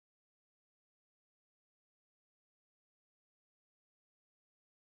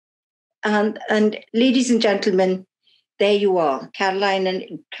And ladies and gentlemen, there you are, Caroline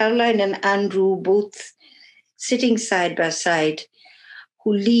and Andrew, both sitting side by side,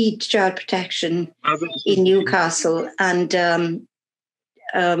 who lead child protection in Newcastle, and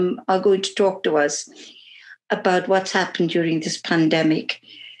are going to talk to us about what's happened during this pandemic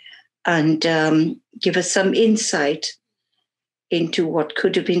and give us some insight into what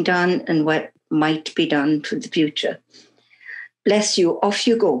could have been done and what might be done for the future. Bless you. Off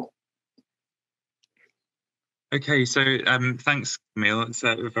you go. Okay, so thanks, Camille. It's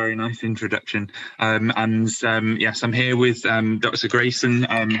a very nice introduction. Yes, I'm here with Dr. Grayson,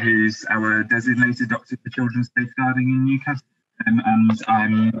 who's our designated doctor for children's safeguarding in Newcastle. And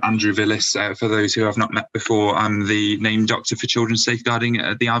I'm Andrew Villis. For those who I've not met before, I'm the named doctor for children's safeguarding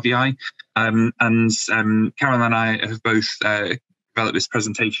at the RVI. Carol and I have both developed this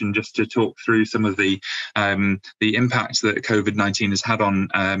presentation just to talk through some of the impact that COVID-19 has had on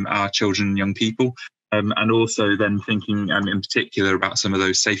our children and young people. And also then thinking in particular about some of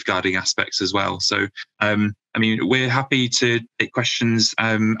those safeguarding aspects as well. So, I mean, we're happy to take questions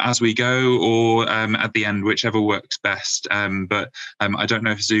as we go or at the end, whichever works best. But I don't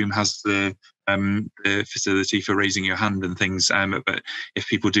know if Zoom has the facility for raising your hand and things, but if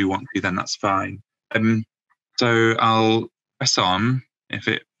people do want to, then that's fine. So I'll press on if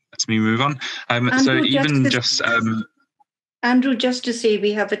it lets me move on. Andrew, Andrew, just to say,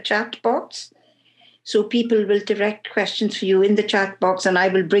 we have a chat box. So people will direct questions for you in the chat box and I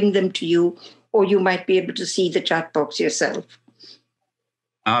will bring them to you, or you might be able to see the chat box yourself.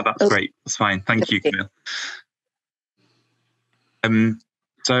 That's great. That's fine. Thank you, Camille.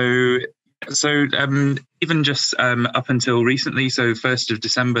 So even just up until recently, so 1st of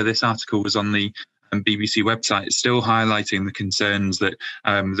December, this article was on the BBC website, still highlighting the concerns that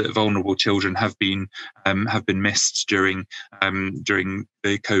that vulnerable children have been missed during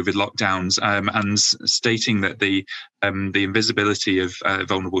the COVID lockdowns, and stating that the invisibility of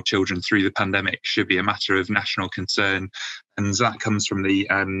vulnerable children through the pandemic should be a matter of national concern, and that comes from the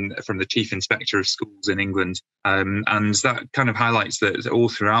Chief Inspector of Schools in England, and that kind of highlights that all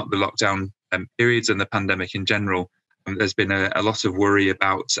throughout the lockdown periods and the pandemic in general. There's been a lot of worry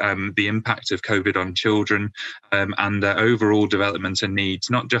about the impact of COVID on children and their overall development and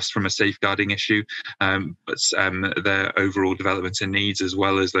needs, not just from a safeguarding issue, but their overall development and needs, as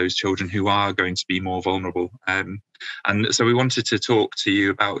well as those children who are going to be more vulnerable. And so we wanted to talk to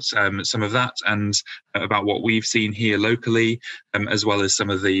you about some of that and about what we've seen here locally, as well as some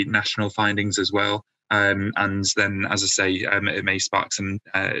of the national findings as well. And then, as I say, it may spark some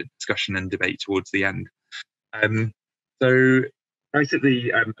discussion and debate towards the end. So right at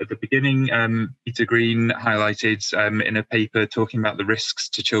the beginning, Peter Green highlighted in a paper talking about the risks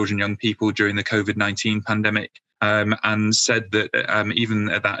to children and young people during the COVID-19 pandemic, and said that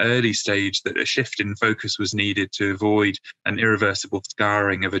even at that early stage that a shift in focus was needed to avoid an irreversible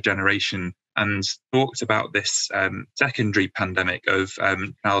scarring of a generation, and talked about this secondary pandemic of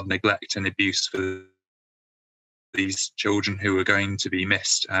child neglect and abuse for these children who are going to be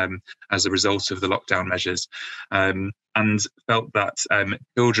missed as a result of the lockdown measures, and felt that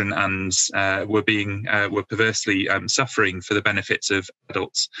children were perversely suffering for the benefits of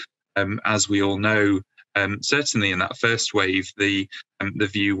adults. As we all know, certainly in that first wave, the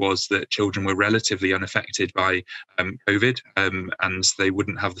view was that children were relatively unaffected by COVID, and they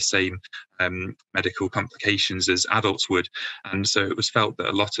wouldn't have the same medical complications as adults would. And so it was felt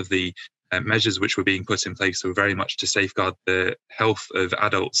that a lot of the measures which were being put in place were very much to safeguard the health of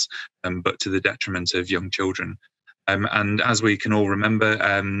adults, but to the detriment of young children. And as we can all remember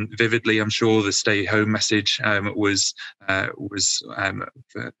vividly, I'm sure the stay-home message was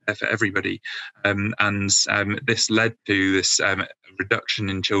for everybody, and this led to this reduction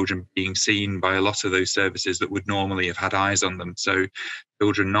in children being seen by a lot of those services that would normally have had eyes on them. So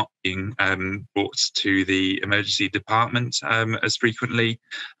children not being brought to the emergency department as frequently.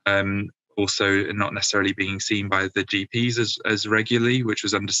 Also not necessarily being seen by the GPs as regularly, which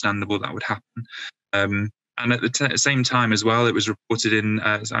was understandable that would happen. And at the same time as well, it was reported in,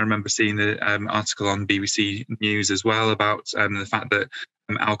 as I remember seeing the article on BBC News as well about the fact that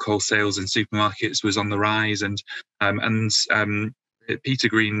alcohol sales in supermarkets was on the rise. And Peter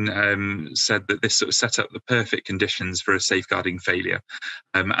Green said that this sort of set up the perfect conditions for a safeguarding failure,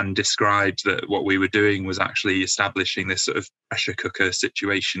 and described that what we were doing was actually establishing this sort of pressure cooker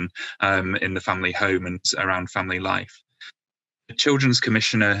situation in the family home and around family life. The Children's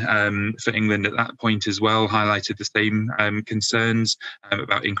Commissioner for England at that point as well highlighted the same concerns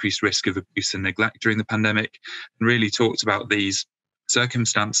about increased risk of abuse and neglect during the pandemic, and really talked about these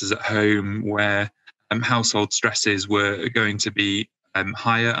circumstances at home where household stresses were going to be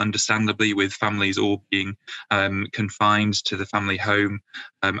higher, understandably, with families all being confined to the family home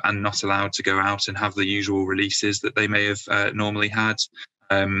and not allowed to go out and have the usual releases that they may have normally had.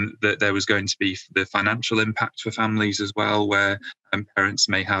 That there was going to be the financial impact for families as well, where parents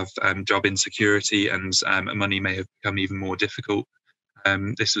may have job insecurity and money may have become even more difficult.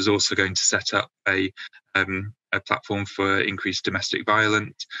 This was also going to set up a platform for increased domestic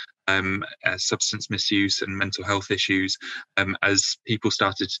violence, substance misuse and mental health issues, as people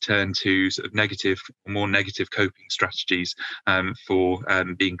started to turn to sort of more negative coping strategies for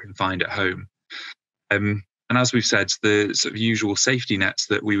being confined at home. And as we've said, the sort of usual safety nets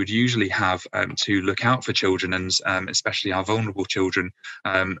that we would usually have to look out for children, and especially our vulnerable children,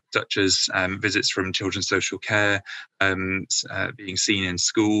 such as visits from children's social care, being seen in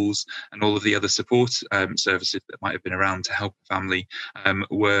schools, and all of the other support services that might have been around to help the family,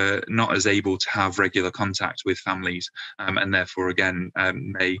 were not as able to have regular contact with families, and therefore, again,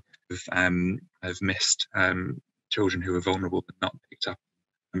 may have missed children who are vulnerable but not picked up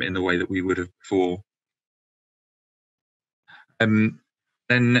in the way that we would have before.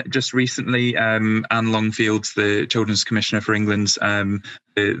 Then just recently, Anne Longfield's, the Children's Commissioner for England,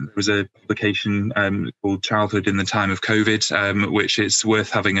 there was a publication called Childhood in the Time of COVID, which is worth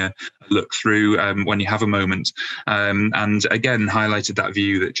having a look through when you have a moment, and again highlighted that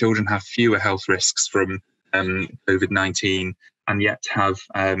view that children have fewer health risks from COVID-19 and yet have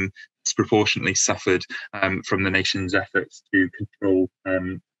disproportionately suffered from the nation's efforts to control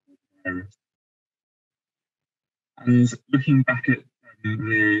the virus. And looking back at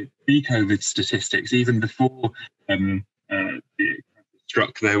the pre-COVID statistics, even before it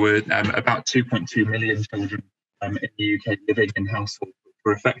struck, there were about 2.2 million children in the UK living in households which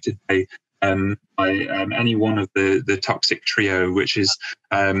were affected by any one of the toxic trio, which is,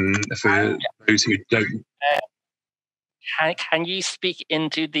 for those who don't... Can you speak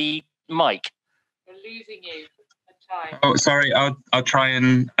into the mic? We're losing you. Oh, sorry. I'll try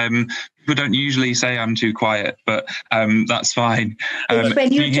and. People don't usually say I'm too quiet, but that's fine. It's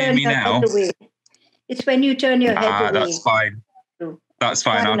when you can you hear me turn your now? head away. It's when you turn your head away. That's fine. That's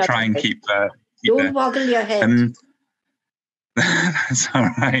fine. I'll try and keep. Don't woggle your head. That's all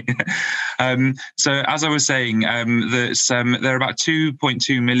right. So as I was saying, there are about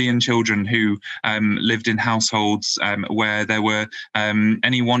 2.2 million children who lived in households where there were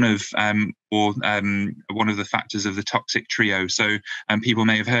any one of one of the factors of the toxic trio. So people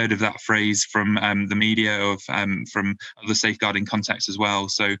may have heard of that phrase from the media or from other safeguarding contexts as well.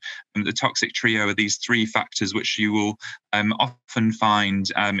 So the toxic trio are these three factors which you will often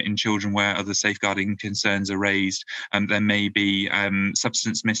find in children where other safeguarding concerns are raised. There may be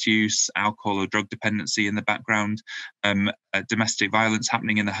substance misuse, alcohol or drug dependency in the background, domestic violence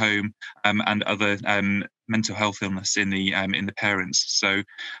happening in the home, and other mental health illness in the parents. So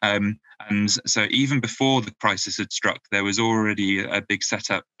and so even before the crisis had struck, there was already a big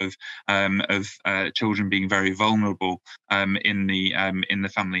setup of children being very vulnerable in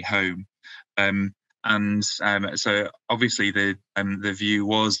the family home. And so obviously the view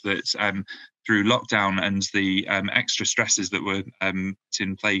was that through lockdown and the extra stresses that were put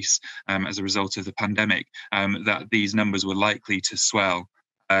in place as a result of the pandemic, that these numbers were likely to swell.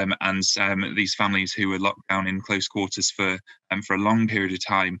 And these families who were locked down in close quarters for a long period of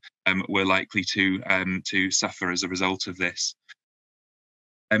time were likely to suffer as a result of this.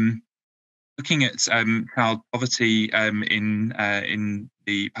 Looking at child poverty in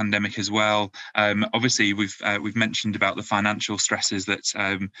the pandemic as well, obviously we've mentioned about the financial stresses that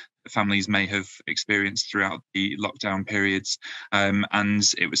families may have experienced throughout the lockdown periods, and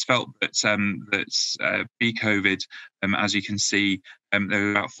it was felt that pre-COVID, as you can see, there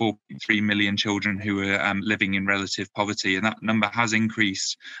were about 4.3 million children who were living in relative poverty, and that number has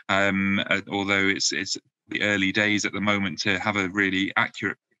increased, although it's the early days at the moment to have a really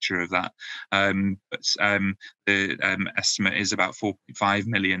accurate of that, but the estimate is about 4.5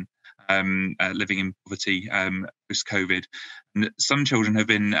 million living in poverty post-COVID. And some children have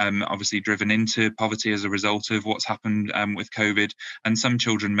been obviously driven into poverty as a result of what's happened with COVID, and some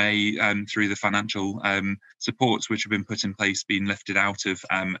children may, through the financial supports which have been put in place, been lifted out of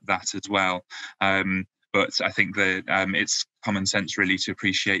that as well. But I think that it's common sense really to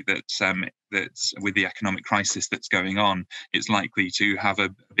appreciate that that with the economic crisis that's going on, it's likely to have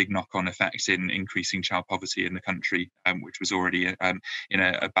a big knock-on effect in increasing child poverty in the country, which was already in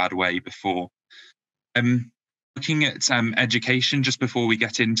a bad way before. Looking at education, just before we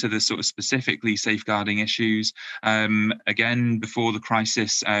get into the sort of specifically safeguarding issues, again, before the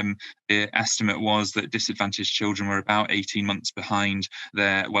crisis, the estimate was that disadvantaged children were about 18 months behind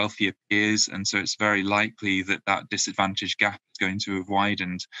their wealthier peers, and so it's very likely that that disadvantage gap is going to have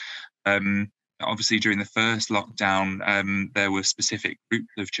widened. Obviously, during the first lockdown, there were specific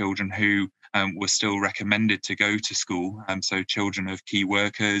groups of children who were still recommended to go to school. So children of key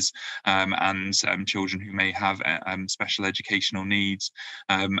workers and children who may have special educational needs.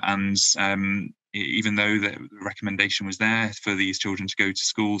 Even though the recommendation was there for these children to go to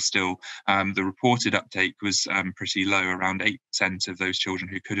school still, the reported uptake was pretty low. Around 8% of those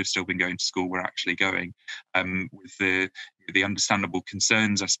children who could have still been going to school were actually going, with the understandable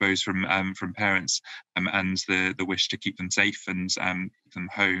concerns, I suppose, from parents and the wish to keep them safe and keep them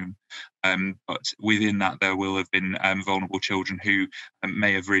home. But within that, there will have been vulnerable children who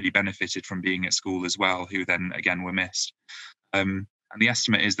may have really benefited from being at school as well, who then again were missed. And the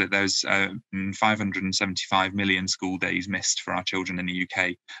estimate is that there's 575 million school days missed for our children in the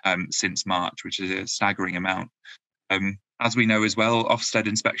UK since March, which is a staggering amount. As we know as well, Ofsted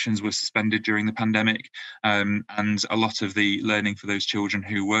inspections were suspended during the pandemic, and a lot of the learning for those children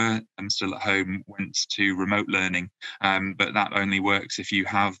who were still at home went to remote learning. But that only works if you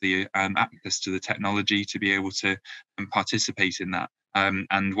have the access to the technology to be able to participate in that.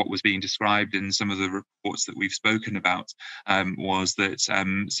 And what was being described in some of the reports that we've spoken about was that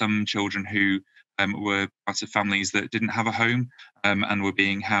some children who were part of families that didn't have a home and were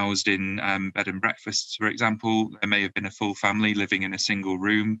being housed in bed and breakfasts, for example. There may have been a full family living in a single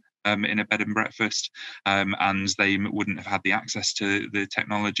room in a bed and breakfast, and they wouldn't have had the access to the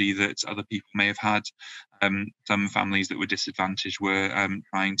technology that other people may have had. Some families that were disadvantaged were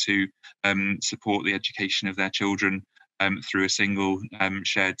trying to support the education of their children through a single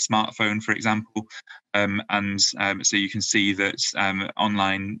shared smartphone, for example. So you can see that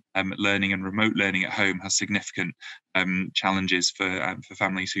online learning and remote learning at home has significant challenges for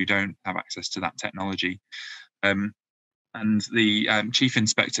families who don't have access to that technology. And the Chief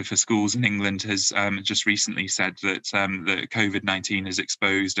Inspector for Schools in England has just recently said that that COVID-19 has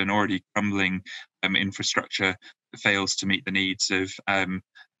exposed an already crumbling infrastructure that fails to meet the needs of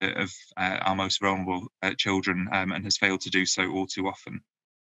our most vulnerable children and has failed to do so all too often.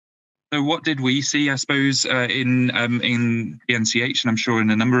 So what did we see, I suppose, in the NCH, and I'm sure in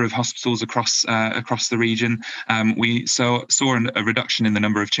a number of hospitals across the region? We saw a reduction in the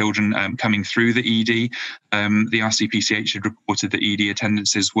number of children coming through the ED. The RCPCH had reported that ED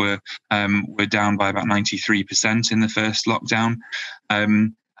attendances were down by about 93% in the first lockdown.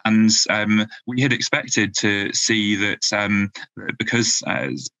 And we had expected to see that because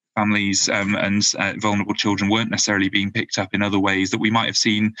families and vulnerable children weren't necessarily being picked up in other ways, that we might have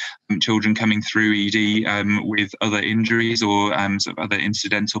seen children coming through ED with other injuries or sort of other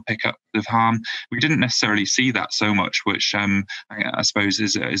incidental pickup of harm. We didn't necessarily see that so much, which I suppose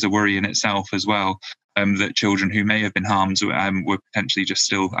is a worry in itself as well. That children who may have been harmed were potentially just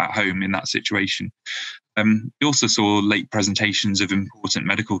still at home in that situation. We also saw late presentations of important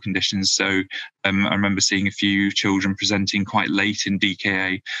medical conditions. So I remember seeing a few children presenting quite late in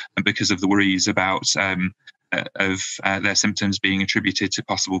DKA because of the worries about their symptoms being attributed to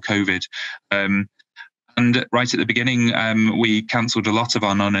possible COVID. And right at the beginning, we cancelled a lot of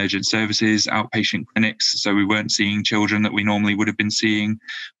our non-urgent services, outpatient clinics, so we weren't seeing children that we normally would have been seeing.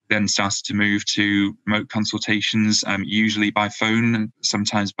 Then started to move to remote consultations, usually by phone and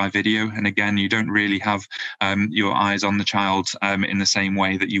sometimes by video. And again, you don't really have your eyes on the child in the same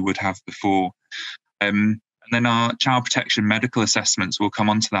way that you would have before. And then our child protection medical assessments, will come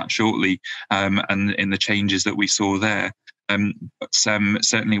onto that shortly, and in the changes that we saw there. But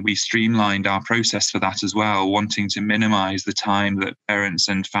certainly we streamlined our process for that as well, wanting to minimise the time that parents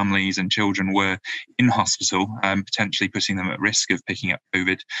and families and children were in hospital, potentially putting them at risk of picking up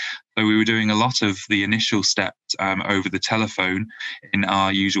COVID. So we were doing a lot of the initial steps over the telephone in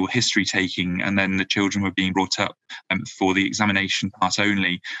our usual history taking, and then the children were being brought up for the examination part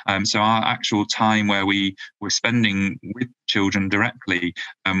only. So our actual time where we were spending with children directly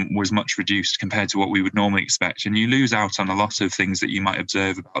was much reduced compared to what we would normally expect. And you lose out on a lot of things that you might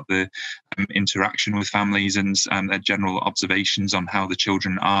observe about the interaction with families and their general observations on how the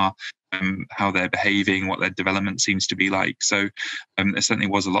children are, how they're behaving, what their development seems to be like. So there certainly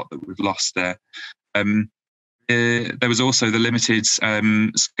was a lot that we've lost there. There was also the limited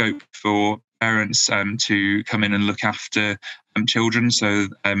scope for parents to come in and look after children. So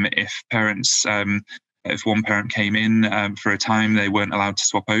if parents if one parent came in for a time, they weren't allowed to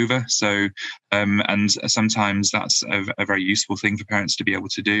swap over. So, and sometimes that's a very useful thing for parents to be able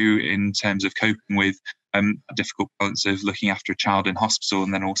to do in terms of coping with difficult balance of looking after a child in hospital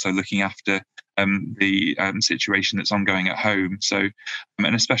and then also looking after the situation that's ongoing at home. So,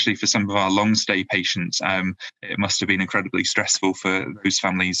 and especially for some of our long stay patients, it must have been incredibly stressful for those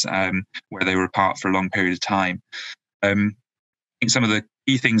families where they were apart for a long period of time. I think some of the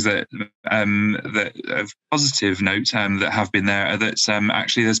key things that of positive note that have been there are that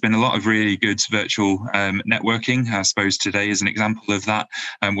actually there's been a lot of really good virtual networking. I suppose today is an example of that.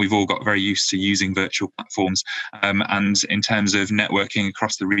 We've all got very used to using virtual platforms, and in terms of networking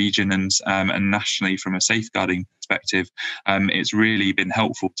across the region and nationally from a safeguarding perspective, it's really been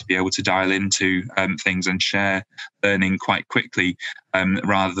helpful to be able to dial into things and share learning quite quickly,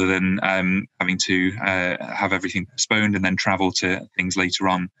 rather than having to have everything postponed and then travel to things later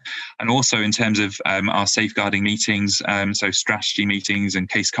on. And also in terms of our safeguarding meetings, so strategy meetings and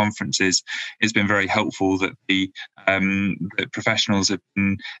case conferences, it's been very helpful that the professionals have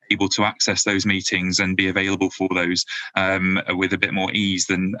been able to access those meetings and be available for those with a bit more ease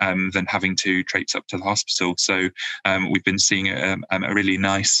than having to traipse up to the hospital. So we've been seeing a really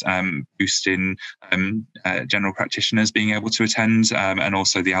nice boost in general practitioners being able to attend, and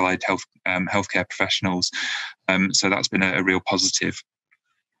also the allied healthcare professionals. So that's been a real positive.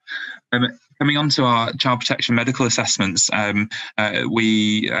 Coming on to our child protection medical assessments,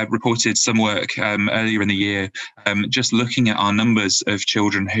 we reported some work earlier in the year just looking at our numbers of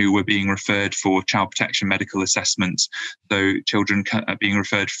children who were being referred for child protection medical assessments. So children being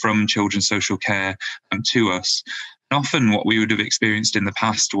referred from children's social care to us. And often what we would have experienced in the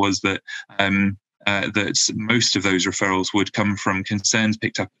past was that that most of those referrals would come from concerns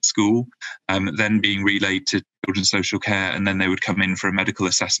picked up at school, then being relayed to children's social care, and then they would come in for a medical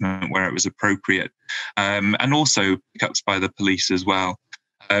assessment where it was appropriate, and also pickups by the police as well.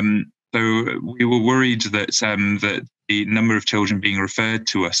 So we were worried that that the number of children being referred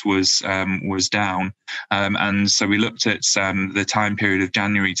to us was down, and so we looked at the time period of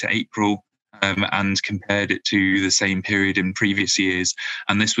January to April. And compared it to the same period in previous years.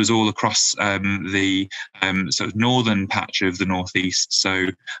 And this was all across the sort of northern patch of the northeast, so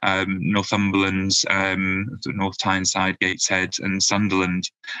Northumberland, North Tyneside, Gateshead and Sunderland.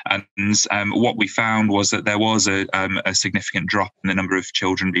 And what we found was that there was a significant drop in the number of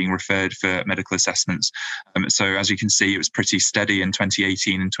children being referred for medical assessments. So as you can see, it was pretty steady in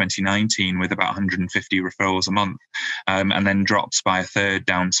 2018 and 2019 with about 150 referrals a month, and then dropped by a third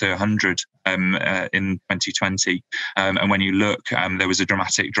down to 100. In 2020, and when you look, there was a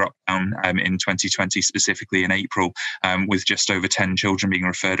dramatic drop down in 2020, specifically in April, with just over 10 children being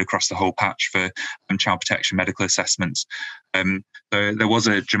referred across the whole patch for child protection medical assessments. So there was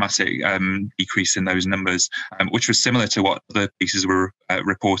a dramatic decrease in those numbers, which was similar to what the pieces were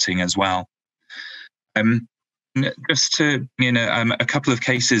reporting as well. Just to bring in a couple of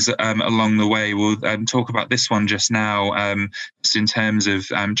cases along the way, we'll talk about this one just now, just in terms of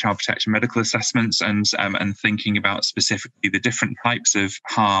child protection medical assessments and thinking about specifically the different types of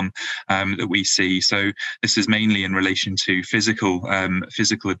harm that we see. So this is mainly in relation to physical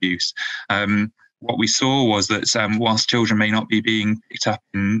abuse. What we saw was that whilst children may not be being picked up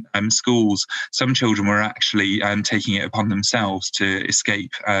in schools, some children were actually taking it upon themselves to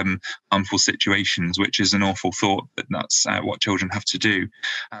escape harmful situations, which is an awful thought, but that's what children have to do.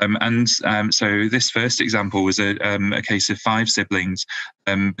 So this first example was a case of 5 siblings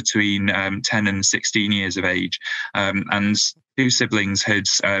between 10 and 16 years of age, and 2 siblings had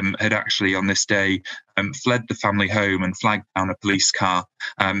actually on this day fled the family home and flagged down a police car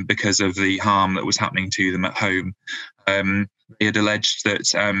because of the harm that was happening to them at home. They had alleged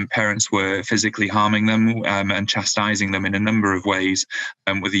that parents were physically harming them and chastising them in a number of ways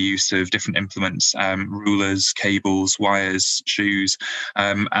with the use of different implements, rulers, cables, wires, shoes.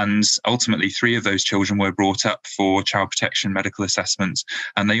 And ultimately, 3 of those children were brought up for child protection medical assessments,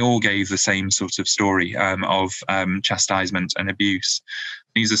 and they all gave the same sort of story of chastisement and abuse.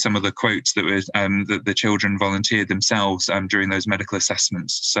 These are some of the quotes that were that the children volunteered themselves during those medical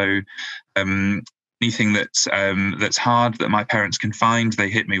assessments. So anything that's hard that my parents can find, they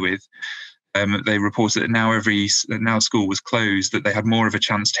hit me with. They reported that now school was closed, that they had more of a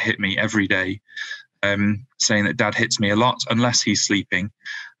chance to hit me every day, saying that Dad hits me a lot unless he's sleeping,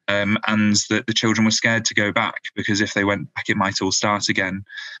 and that the children were scared to go back because if they went back, it might all start again.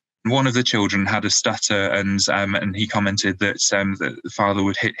 One of the children had a stutter, and he commented that the father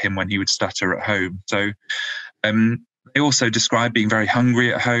would hit him when he would stutter at home. So they also described being very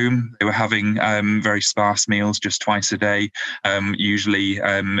hungry at home. They were having very sparse meals just twice a day, usually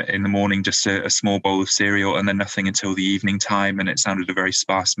in the morning just a small bowl of cereal and then nothing until the evening time, and it sounded a very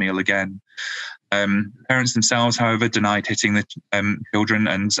sparse meal again. Parents themselves, however, denied hitting the children,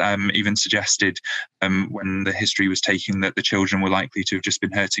 and even suggested when the history was taken that the children were likely to have just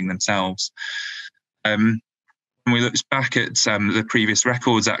been hurting themselves. When we looked back at the previous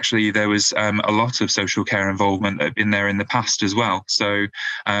records, actually, there was a lot of social care involvement that had been there in the past as well. So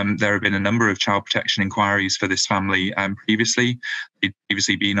there have been a number of child protection inquiries for this family previously. They'd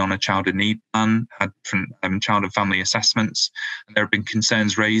previously been on a child in need plan, had different child and family assessments. And there have been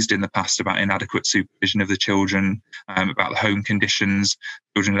concerns raised in the past about inadequate supervision of the children, about the home conditions.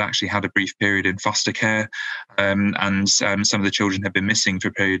 Children had actually had a brief period in foster care, and some of the children had been missing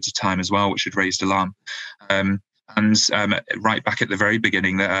for periods of time as well, which had raised alarm. And right back at the very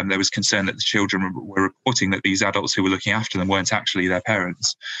beginning, there was concern that the children were reporting that these adults who were looking after them weren't actually their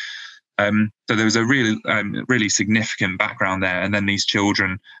parents. So there was a really significant background there. And then these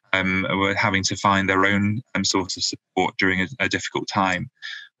children were having to find their own source of support during a difficult time.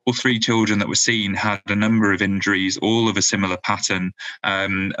 All three children that were seen had a number of injuries, all of a similar pattern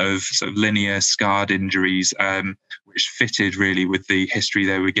of sort of linear scarred injuries, which fitted really with the history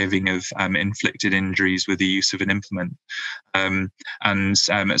they were giving of inflicted injuries with the use of an implement.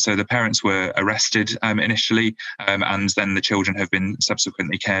 So the parents were arrested initially, and then the children have been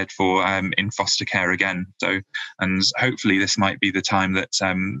subsequently cared for in foster care again. And hopefully this might be the time that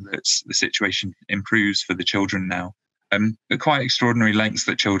the situation improves for the children now. Quite extraordinary lengths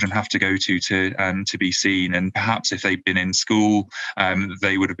that children have to go to be seen, and perhaps if they'd been in school,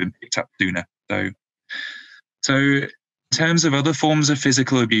 they would have been picked up sooner. So in terms of other forms of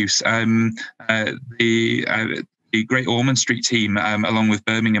physical abuse, the Great Ormond Street team, along with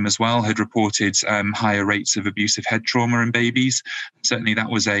Birmingham as well, had reported higher rates of abusive head trauma in babies. Certainly that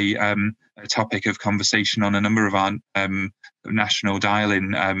was a topic of conversation on a number of our national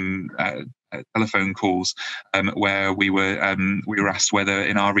dial-in telephone calls, where we were asked whether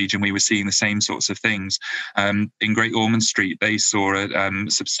in our region we were seeing the same sorts of things. In Great Ormond Street, they saw a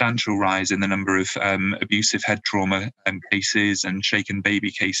substantial rise in the number of abusive head trauma cases and shaken baby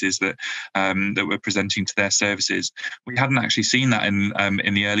cases that were presenting to their services. We hadn't actually seen that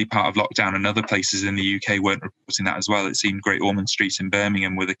in the early part of lockdown, and other places in the UK weren't reporting that as well. It seemed Great Ormond Street in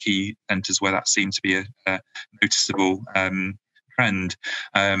Birmingham were the key centres where that seemed to be a noticeable trend.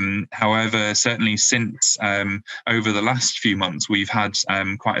 However, certainly since over the last few months, we've had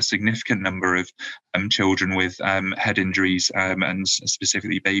quite a significant number of children with head injuries, and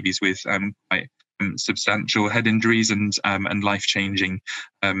specifically babies with quite substantial head injuries and life-changing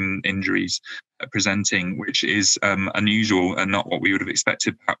injuries presenting, which is unusual and not what we would have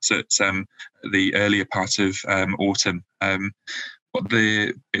expected perhaps at the earlier part of autumn. What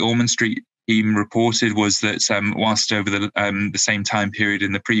the Ormond Street team reported was that whilst over the same time period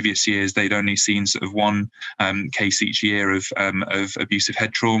in the previous years they'd only seen sort of one case each year of abusive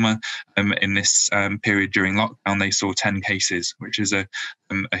head trauma, in this period during lockdown they saw 10 cases, which is a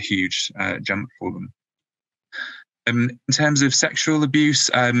huge jump for them. In terms of sexual abuse,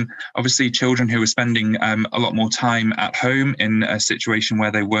 obviously children who were spending a lot more time at home in a situation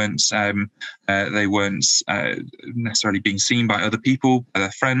where they weren't necessarily being seen by other people, by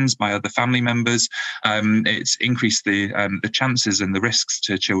their friends, by other family members, it's increased the chances and the risks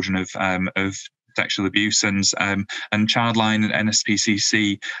to children of sexual abuse, and Childline and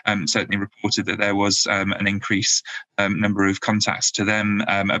NSPCC certainly reported that there was an increased number of contacts to them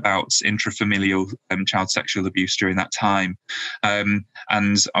about intrafamilial child sexual abuse during that time. And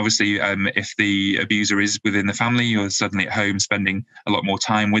obviously, if the abuser is within the family, you're suddenly at home spending a lot more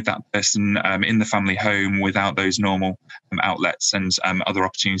time with that person in the family home without those normal outlets and other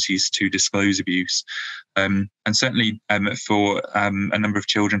opportunities to disclose abuse. And certainly for a number of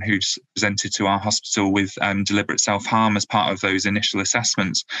children who presented to our hospital with deliberate self-harm as part of those initial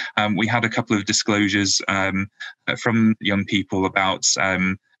assessments, we had a couple of disclosures from young people about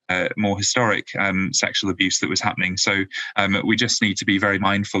more historic sexual abuse that was happening. So we just need to be very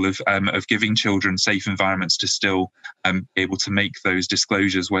mindful of giving children safe environments to still be able to make those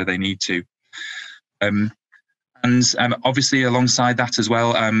disclosures where they need to. And obviously, alongside that as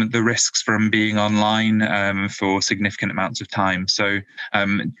well, the risks from being online for significant amounts of time. So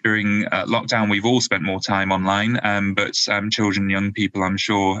during lockdown, we've all spent more time online, but children and young people, I'm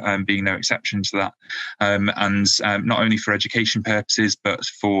sure, being no exception to that. And not only for education purposes, but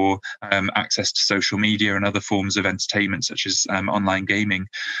for access to social media and other forms of entertainment, such as online gaming.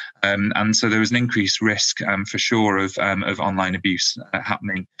 And so there was an increased risk for sure of online abuse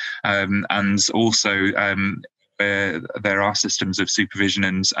happening. And also, where there are systems of supervision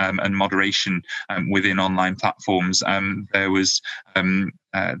and moderation within online platforms, these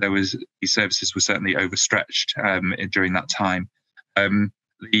services were certainly overstretched during that time.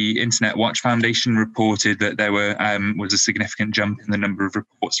 The Internet Watch Foundation reported that there was a significant jump in the number of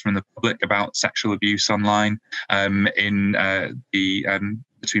reports from the public about sexual abuse online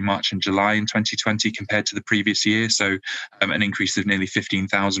between March and July in 2020 compared to the previous year. So an increase of nearly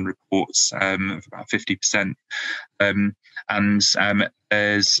 15,000 reports, of about 50%. And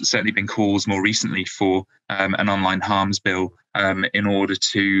there's certainly been calls more recently for an online harms bill in order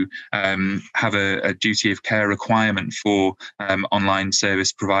to have a duty of care requirement for online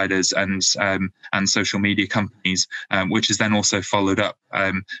service providers and social media companies, which is then also followed up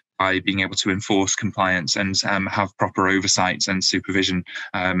by being able to enforce compliance and have proper oversight and supervision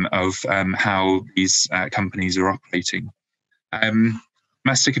of how these companies are operating.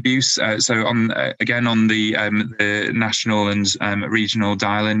 Domestic abuse. So on the national and regional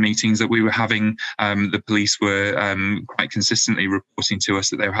dial-in meetings that we were having, the police were quite consistently reporting to us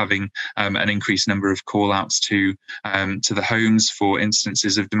that they were having an increased number of call-outs to the homes for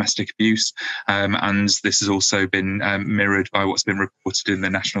instances of domestic abuse, and this has also been mirrored by what's been reported in the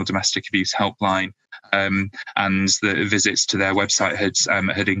National Domestic Abuse Helpline. And the visits to their website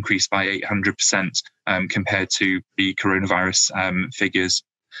had increased by 800% compared to the coronavirus figures.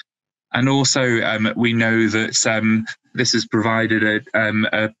 And also, we know that this has provided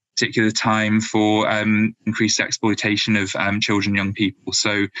a particular time for increased exploitation of children, young people.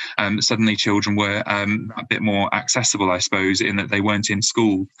 So suddenly children were a bit more accessible, I suppose, in that they weren't in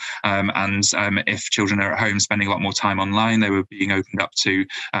school. And if children are at home spending a lot more time online, they were being opened up to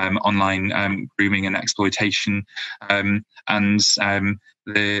online grooming and exploitation. There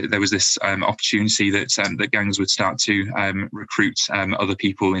was this opportunity that gangs would start to recruit other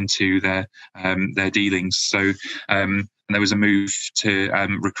people into their dealings. So there was a move to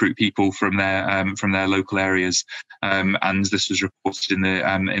recruit people from their local areas, and this was reported in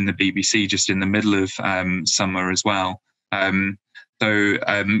the BBC just in the middle of summer as well. So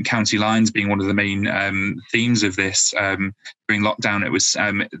county lines being one of the main themes of this during lockdown, it was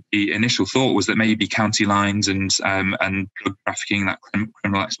the initial thought was that maybe county lines and drug trafficking, that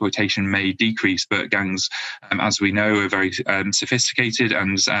criminal exploitation, may decrease, but gangs, as we know, are very sophisticated,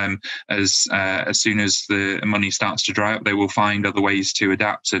 and as soon as the money starts to dry up, they will find other ways to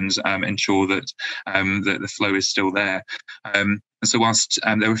adapt and ensure that the flow is still there. So whilst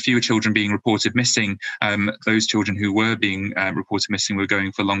there were fewer children being reported missing, those children who were being reported missing were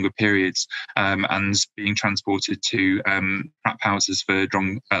going for longer periods and being transported to trap houses for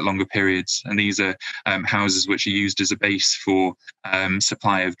longer periods. And these are houses which are used as a base for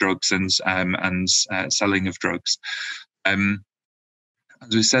supply of drugs and selling of drugs.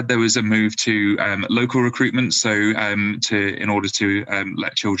 As we said, there was a move to local recruitment, so in order to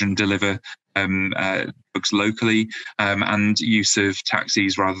let children deliver drugs locally, and use of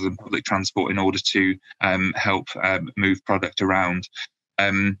taxis rather than public transport in order to help move product around.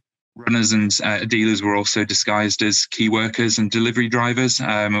 Runners and dealers were also disguised as key workers and delivery drivers,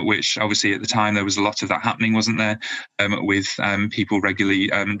 which obviously at the time there was a lot of that happening, wasn't there, with people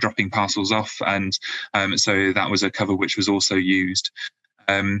regularly dropping parcels off, and so that was a cover which was also used.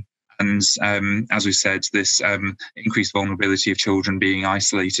 And as we said, this increased vulnerability of children being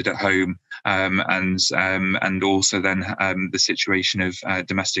isolated at home, and also then the situation of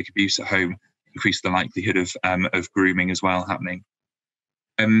domestic abuse at home increased the likelihood of grooming as well happening.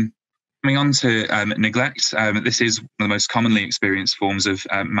 Coming on to neglect, this is one of the most commonly experienced forms of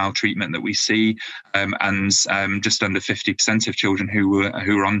maltreatment that we see, and just under 50% of children who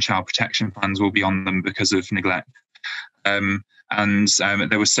are on child protection plans will be on them because of neglect. And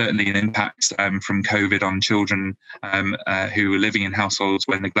there was certainly an impact from COVID on children who were living in households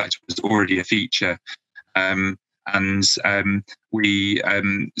where neglect was already a feature. And we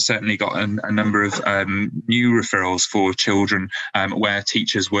certainly got a number of new referrals for children where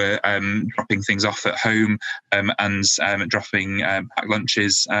teachers were dropping things off at home and dropping packed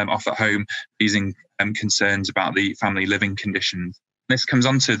lunches off at home, raising concerns about the family living conditions. This comes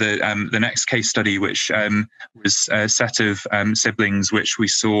on to the next case study, which was a set of siblings which we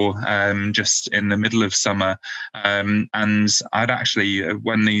saw just in the middle of summer. And I'd actually,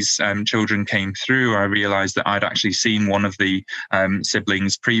 when these children came through, I realised that I'd actually seen one of the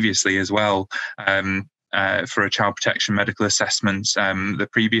siblings previously as well. For a child protection medical assessment the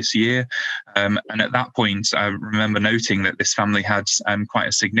previous year. And at that point, I remember noting that this family had quite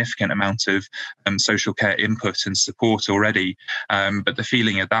a significant amount of social care input and support already. But the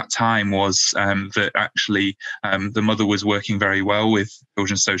feeling at that time was that actually the mother was working very well with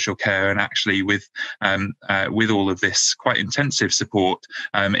children's social care, and actually with all of this quite intensive support,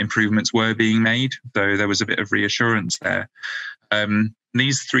 improvements were being made. So there was a bit of reassurance there.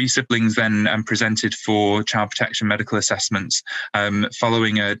 These three siblings then presented for child protection medical assessments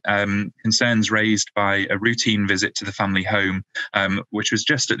following concerns raised by a routine visit to the family home, which was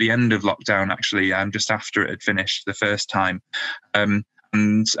just at the end of lockdown, actually, just after it had finished the first time.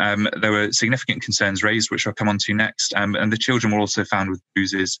 And there were significant concerns raised, which I'll come on to next. And the children were also found with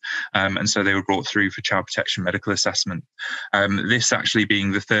bruises, and so they were brought through for child protection medical assessment. This actually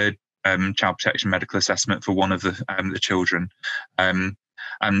being the third child protection medical assessment for one of the children.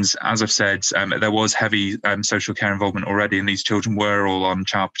 And as I've said, there was heavy social care involvement already, and these children were all on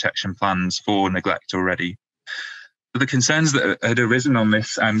child protection plans for neglect already. The concerns that had arisen on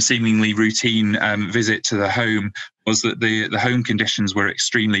this seemingly routine visit to the home was that the home conditions were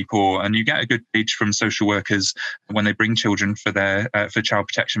extremely poor, and you get a good gauge from social workers when they bring children for their for child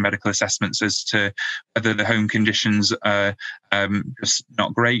protection medical assessments as to whether the home conditions are just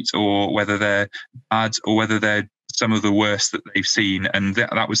not great, or whether they're bad, or whether they're some of the worst that they've seen, and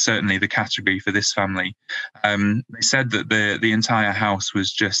that was certainly the category for this family. They said that the entire house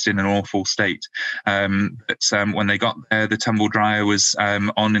was just in an awful state. But when they got there, the tumble dryer was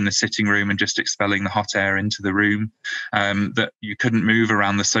on in the sitting room and just expelling the hot air into the room. That you couldn't move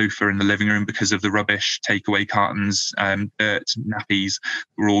around the sofa in the living room because of the rubbish, takeaway cartons, dirt, nappies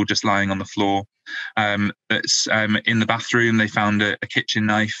were all just lying on the floor. In the bathroom, they found a kitchen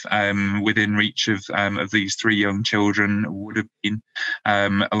knife within reach of these three young children, would have been,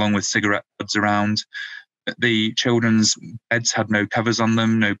 along with cigarette butts around. The children's beds had no covers on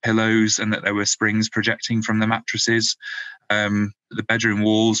them, no pillows, and that there were springs projecting from the mattresses. The bedroom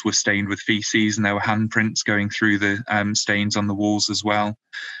walls were stained with feces, and there were handprints going through the stains on the walls as well.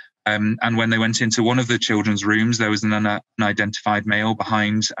 And when they went into one of the children's rooms, there was an unidentified male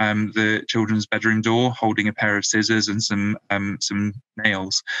behind the children's bedroom door, holding a pair of scissors and some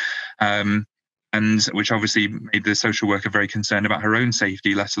nails, and which obviously made the social worker very concerned about her own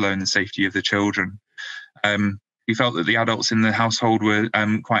safety, let alone the safety of the children. He felt that the adults in the household were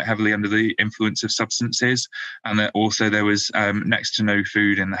quite heavily under the influence of substances, and that also there was next to no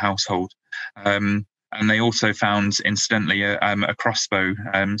food in the household. And they also found, incidentally, a crossbow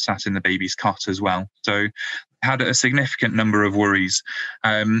sat in the baby's cot as well. So had a significant number of worries.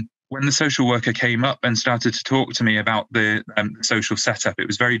 When the social worker came up and started to talk to me about the social setup, it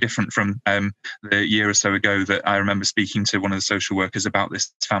was very different from the year or so ago that I remember speaking to one of the social workers about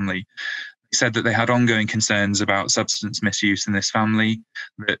this family. He said that they had ongoing concerns about substance misuse in this family,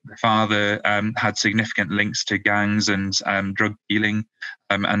 that the father had significant links to gangs and drug dealing,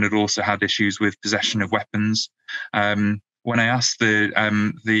 and had also had issues with possession of weapons. When I asked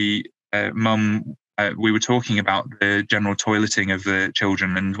the mum, we were talking about the general toileting of the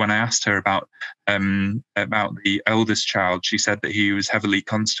children, and when I asked her about the eldest child, she said that he was heavily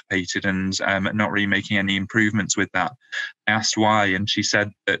constipated and not really making any improvements with that. I asked why, and she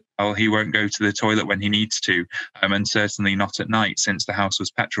said that he won't go to the toilet when he needs to, and certainly not at night, since the house was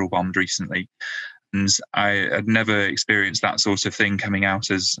petrol bombed recently. And I had never experienced that sort of thing coming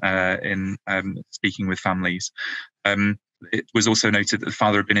out as in speaking with families. It was also noted that the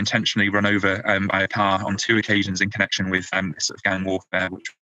father had been intentionally run over by a car on 2 occasions in connection with sort of gang warfare, which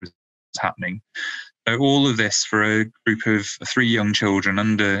was happening. So all of this for a group of 3 young children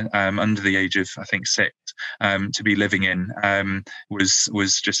under the age of, I think, 6 to be living in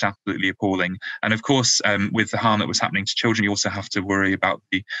was just absolutely appalling. And of course, with the harm that was happening to children, you also have to worry about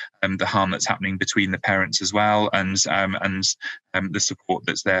the harm that's happening between the parents as well, and the support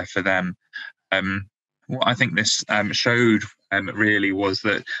that's there for them. What I think this showed really was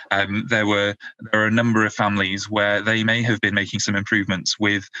that there are a number of families where they may have been making some improvements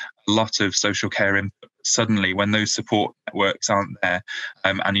with a lot of social care input. Suddenly, when those support networks aren't there,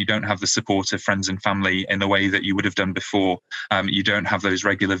 and you don't have the support of friends and family in the way that you would have done before, you don't have those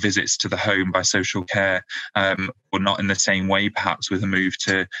regular visits to the home by social care, or not in the same way, perhaps with a move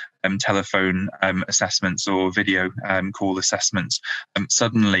to telephone assessments or video call assessments.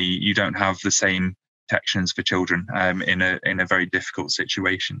 Suddenly, you don't have the same protections for children in a very difficult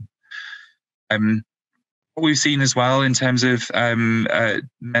situation. What we've seen as well in terms of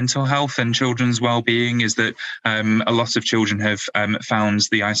mental health and children's well-being is that a lot of children have found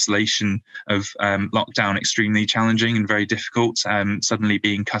the isolation of lockdown extremely challenging and very difficult. Suddenly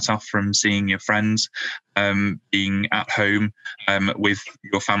being cut off from seeing your friends, being at home with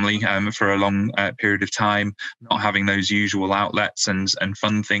your family for a long period of time, not having those usual outlets and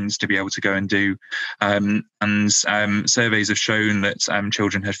fun things to be able to go and do. And surveys have shown that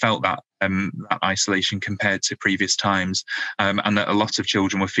children had felt that that isolation compared to previous times, and that a lot of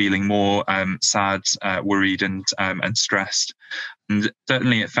children were feeling more sad, worried, and stressed. And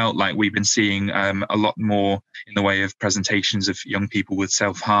certainly it felt like we've been seeing a lot more in the way of presentations of young people with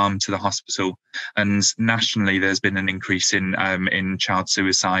self-harm to the hospital. And nationally, there's been an increase in child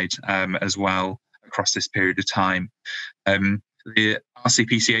suicide as well across this period of time. The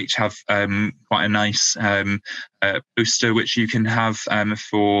RCPCH have quite a nice poster which you can have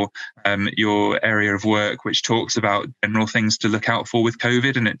for your area of work, which talks about general things to look out for with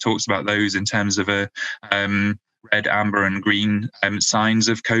COVID, and it talks about those in terms of a red, amber and green signs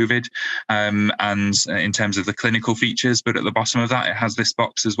of COVID, and in terms of the clinical features. But at the bottom of that, it has this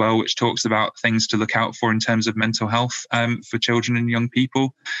box as well, which talks about things to look out for in terms of mental health for children and young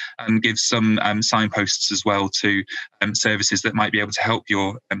people, and gives some signposts as well to services that might be able to help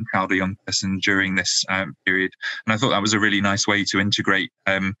your child or young person during this period. And I thought that was a really nice way to integrate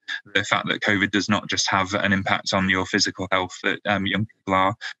the fact that COVID does not just have an impact on your physical health, that young people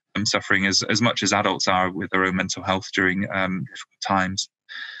are suffering as much as adults are with their own mental health during difficult times.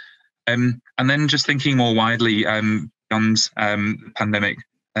 And then just thinking more widely beyond the pandemic,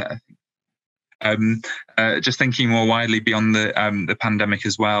 just thinking more widely beyond the pandemic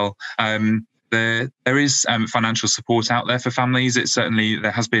as well. There is financial support out there for families.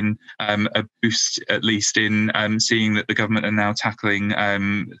 There has been a boost, at least in seeing that the government are now tackling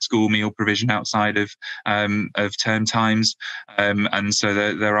school meal provision outside of term times, and so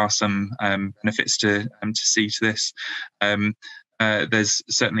there are some benefits to see to this. There's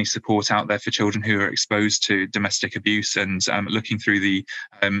certainly support out there for children who are exposed to domestic abuse, and looking through the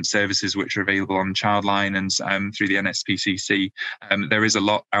services which are available on Childline and through the NSPCC, there is a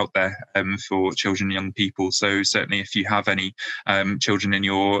lot out there for children and young people. So certainly if you have any children in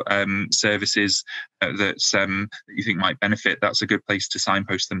your services that you think might benefit, that's a good place to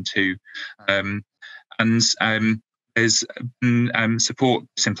signpost them to. There's support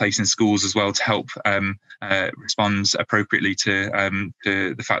in place in schools as well to help respond appropriately to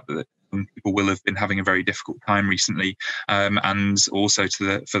the fact that people will have been having a very difficult time recently, and also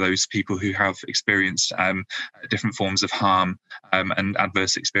for those people who have experienced different forms of harm and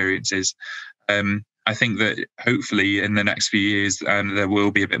adverse experiences. I think that hopefully in the next few years there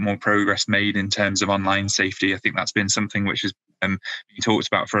will be a bit more progress made in terms of online safety. I think that's been something which has been talked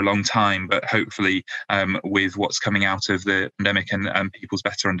about for a long time, but hopefully with what's coming out of the pandemic and people's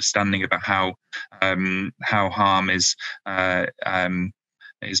better understanding about how harm is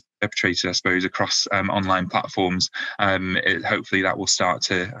perpetrated, I suppose, across online platforms, hopefully that will start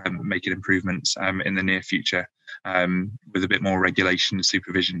to make an improvement in the near future with a bit more regulation and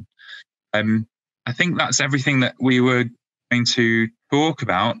supervision. I think that's everything that we were going to talk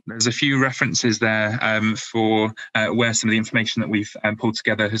about. There's a few references there for where some of the information that we've pulled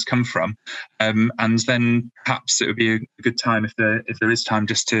together has come from, and then perhaps it would be a good time, if there is time,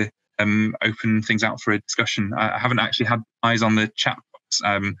 just to open things out for a discussion. I haven't actually had eyes on the chat box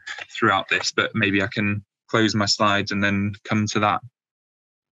throughout this, but maybe I can close my slides and then come to that.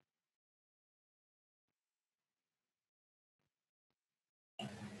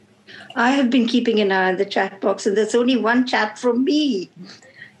 I have been keeping an eye on the chat box, and there's only one chat from me.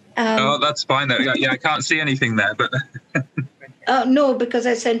 Oh, that's fine. Yeah, I can't see anything there, but no, because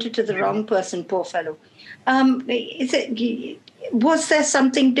I sent it to the wrong person. Poor fellow. Was there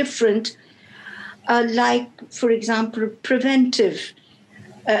something different, like, for example, preventive,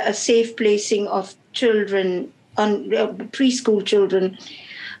 a safe placing of children, preschool children,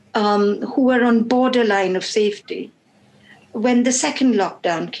 who were on borderline of safety when the second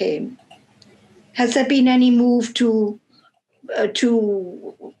lockdown came? Has there been any move to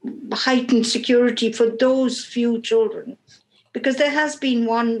heighten security for those few children? Because there has been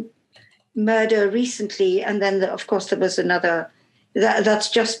one murder recently, and then, of course, there was another that's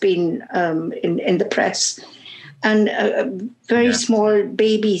just been in the press, and very small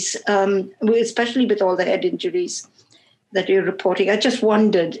babies, especially with all the head injuries that you're reporting. I just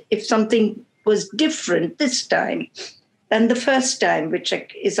wondered if something was different this time than the first time, which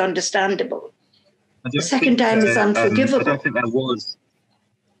is understandable. The second time is unforgivable. I don't think there was.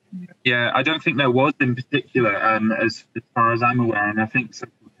 Yeah, I don't think there was in particular, as far as I'm aware, and I think some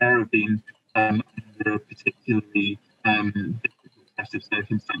CHER have been under a particularly difficult set of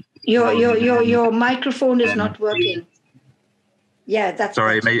circumstances. Your microphone is not working. Yeah, that's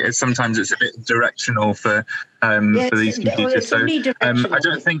sorry, mate. Sometimes it's a bit directional for these computers. So I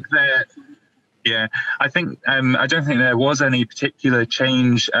don't think they're. Yeah, I think I don't think there was any particular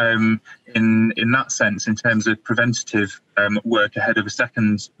change in that sense in terms of preventative work ahead of a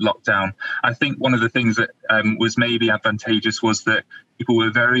second lockdown. I think one of the things that was maybe advantageous was that people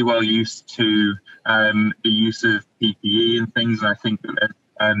were very well used to the use of PPE and things, and I think that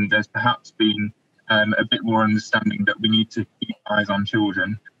there's perhaps been a bit more understanding that we need to keep eyes on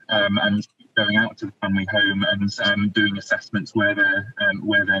children and keep going out to the family home and doing assessments where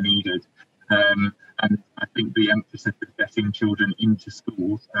they're needed. And I think the emphasis of getting children into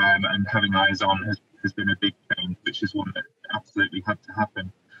schools and having eyes on has been a big change, which is one that absolutely had to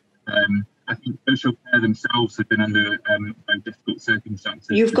happen. I think social care themselves have been under very difficult circumstances.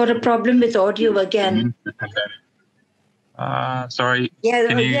 You've got a problem with audio again. Sorry. Yeah,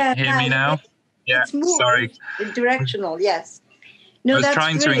 can you hear me now? Yeah, sorry. Directional, yes. No, I was that's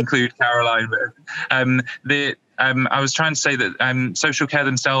trying to include Caroline, but I was trying to say that social care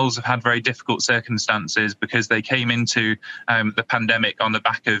themselves have had very difficult circumstances because they came into the pandemic on the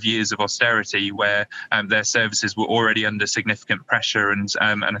back of years of austerity where their services were already under significant pressure, and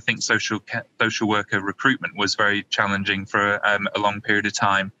I think social worker recruitment was very challenging for a long period of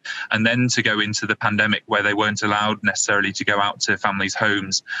time. And then to go into the pandemic where they weren't allowed necessarily to go out to families'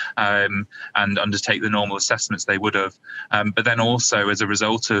 homes and undertake the normal assessments they would have. But then also as a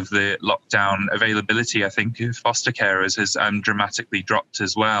result of the lockdown, availability, I think, of foster carers has dramatically dropped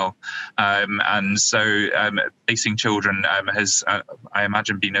as well, and so placing children has, I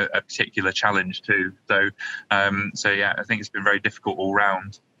imagine, been a particular challenge too. So yeah, I think it's been very difficult all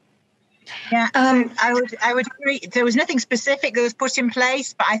round. Yeah, I would agree. There was nothing specific that was put in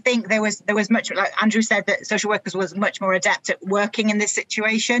place, but I think there was much, like Andrew said, that social workers was much more adept at working in this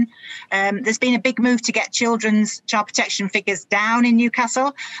situation. There's been a big move to get children's child protection figures down in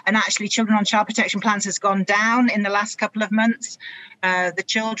Newcastle, and actually children on child protection plans has gone down in the last couple of months. The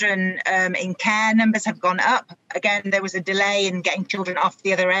children in care numbers have gone up. Again, there was a delay in getting children off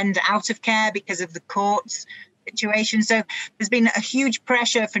the other end out of care because of the courts situation. So there's been a huge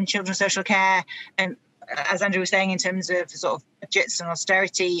pressure from children's social care, and as Andrew was saying, in terms of sort of budgets and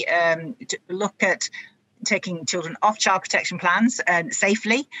austerity, to look at taking children off child protection plans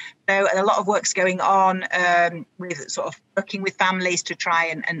safely. So a lot of work's going on with sort of working with families to try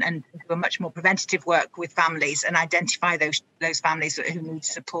and do a much more preventative work with families and identify those families who need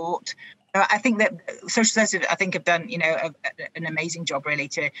support. So I think that social services, I think, have done, an amazing job really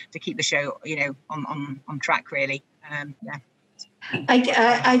to keep the show, on track really. Yeah.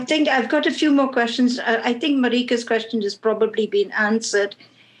 I think I've got a few more questions. I think Marika's question has probably been answered.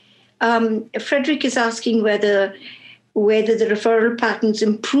 Frederick is asking whether the referral patterns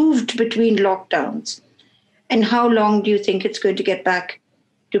improved between lockdowns, and how long do you think it's going to get back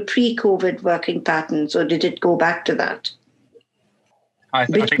to pre-COVID working patterns, or did it go back to that? I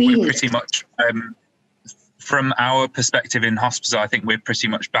think we're pretty much, from our perspective in hospital, I think we're pretty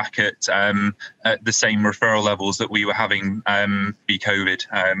much back at the same referral levels that we were having pre-COVID.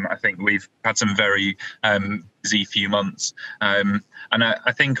 I think we've had some very busy few months. And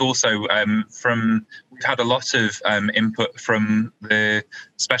I think also we've had a lot of input from the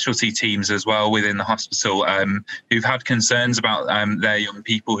specialty teams as well within the hospital, who've had concerns about their young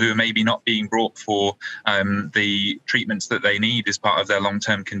people who are maybe not being brought for the treatments that they need as part of their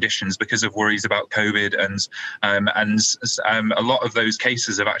long-term conditions because of worries about COVID, and a lot of those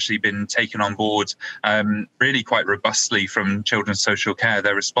cases have actually been taken on board really quite robustly from children's social care.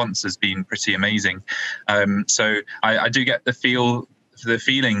 Their response has been pretty amazing. So I do get the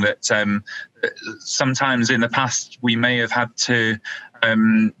feeling that sometimes in the past we may have had to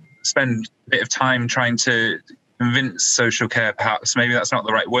spend a bit of time trying to convince social care, perhaps, maybe that's not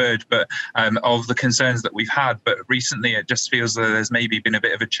the right word, but of the concerns that we've had. But recently it just feels that there's maybe been a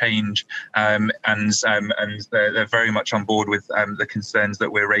bit of a change, and they're very much on board with the concerns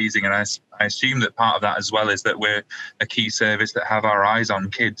that we're raising. And I assume that part of that as well is that we're a key service that have our eyes on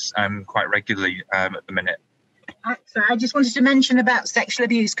kids quite regularly at the minute. So I just wanted to mention about sexual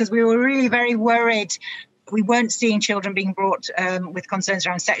abuse, because we were really very worried we weren't seeing children being brought with concerns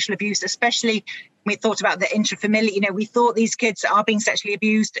around sexual abuse, especially when we thought about the intrafamilial. We thought these kids are being sexually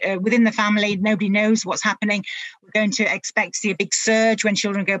abused within the family. Nobody knows what's happening. We're going to expect to see a big surge when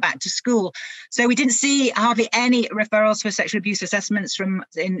children go back to school. So we didn't see hardly any referrals for sexual abuse assessments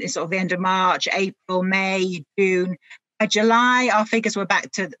in sort of the end of March, April, May, June. By July, our figures were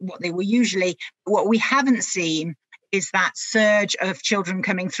back to what they were usually. What we haven't seen is that surge of children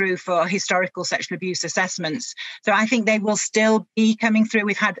coming through for historical sexual abuse assessments. So I think they will still be coming through.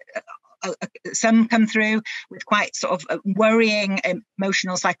 We've had some come through with quite sort of worrying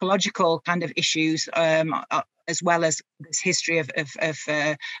emotional, psychological kind of issues, as well as this history of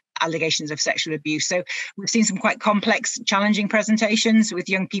allegations of sexual abuse. So we've seen some quite complex, challenging presentations with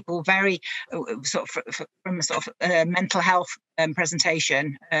young people, very from a sort of mental health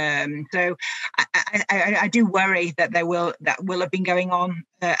presentation. So I do worry that that will have been going on,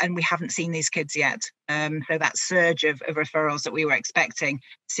 and we haven't seen these kids yet. So that surge of referrals that we were expecting to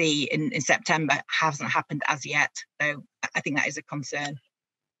see in September hasn't happened as yet. So I think that is a concern.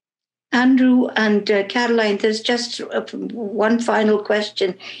 Andrew and Caroline, there's just one final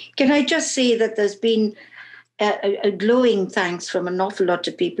question. Can I just say that there's been a glowing thanks from an awful lot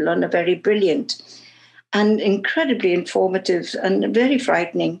of people on a very brilliant and incredibly informative and very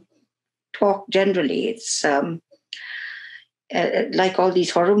frightening talk generally. It's like all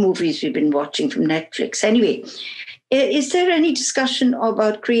these horror movies we've been watching from Netflix. Anyway, is there any discussion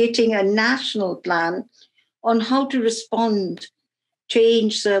about creating a national plan on how to respond,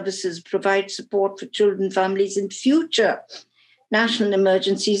 change services, provide support for children, families in future national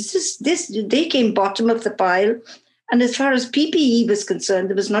emergencies? They came bottom of the pile. And as far as PPE was concerned,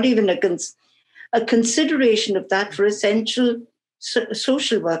 there was not even a consideration of that for essential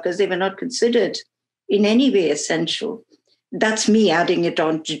social workers. They were not considered in any way essential. That's me adding it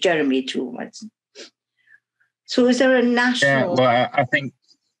on to Jeremy too. So is there a national... Yeah, well, I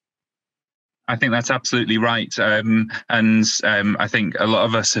think that's absolutely right. And I think a lot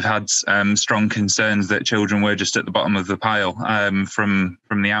of us have had strong concerns that children were just at the bottom of the pile from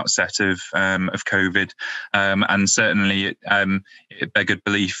the outset of COVID. And certainly it beggared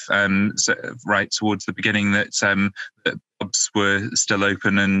belief right towards the beginning that pubs were still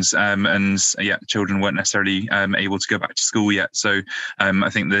open and children weren't necessarily able to go back to school yet. So I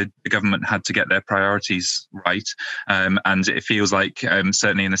think the government had to get their priorities right. And it feels like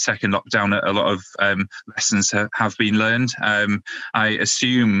certainly in the second lockdown, a lot of lessons have been learned. I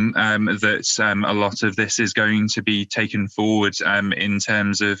assume that a lot of this is going to be taken forward in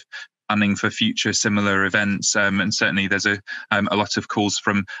terms of planning for future similar events, and certainly there's a lot of calls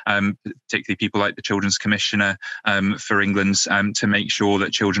from particularly people like the Children's Commissioner for England to make sure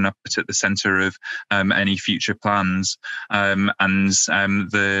that children are put at the centre of any future plans. And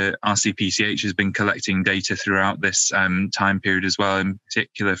the RCPCH has been collecting data throughout this time period as well, in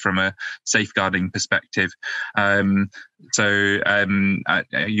particular from a safeguarding perspective. So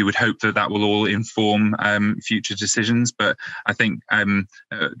you would hope that will all inform future decisions, but I think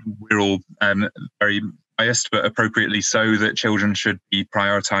we're all very biased, but appropriately so, that children should be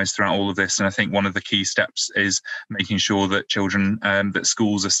prioritised throughout all of this. And I think one of the key steps is making sure that children, that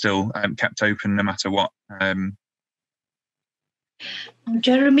schools are still kept open no matter what.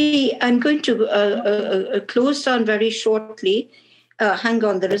 Jeremy, I'm going to close down very shortly. Hang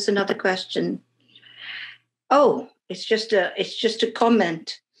on, there is another question. Oh, it's just a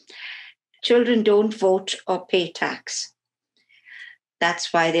comment. Children don't vote or pay tax.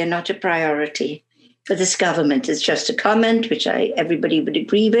 That's why they're not a priority for this government. It's just a comment, which everybody would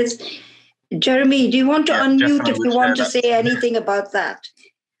agree with. Jeremy, do you want to unmute if you want to say anything about that,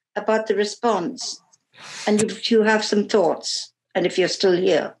 about the response? And if you have some thoughts, and if you're still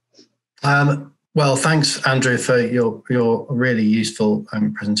here. Well, thanks, Andrew, for your really useful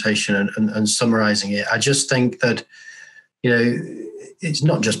presentation and summarising it. I just think that, it's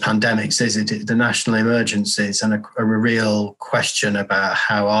not just pandemics, is it? The national emergencies and a real question about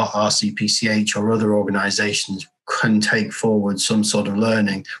how our RCPCH or other organisations can take forward some sort of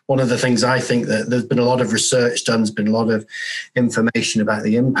learning. One of the things I think that there's been a lot of research done, there's been a lot of information about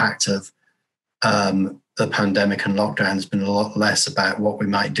the impact of the pandemic and lockdown. There's been a lot less about what we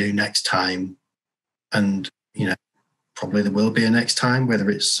might do next time. And, probably there will be a next time,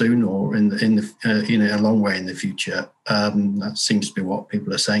 whether it's soon or in the a long way in the future. That seems to be what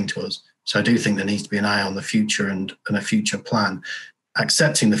people are saying to us. So I do think there needs to be an eye on the future and a future plan,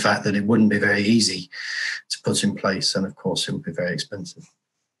 accepting the fact that it wouldn't be very easy to put in place. And of course, it would be very expensive.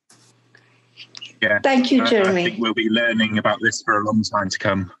 Yeah. Thank you, Jeremy. I think we'll be learning about this for a long time to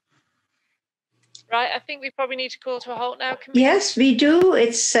come. Right, I think we probably need to call to a halt now. Yes, we do.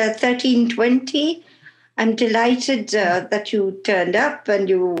 It's 13:20. I'm delighted that you turned up and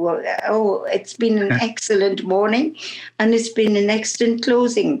it's been an excellent morning and it's been an excellent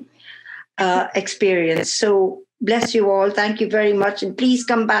closing experience. So bless you all. Thank you very much. And please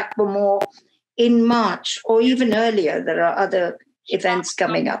come back for more in March or even earlier. There are other events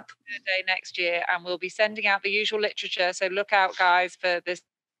coming up. Day next year, and we'll be sending out the usual literature. So look out, guys, for this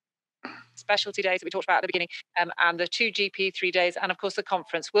specialty days that we talked about at the beginning, and the 2 GP 3 days, and of course the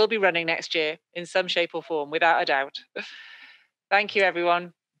conference will be running next year in some shape or form, without a doubt. Thank you,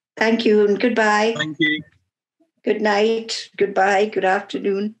 everyone. Thank you and goodbye. Thank you. Good night. Goodbye. Good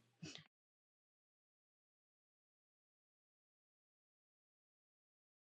afternoon.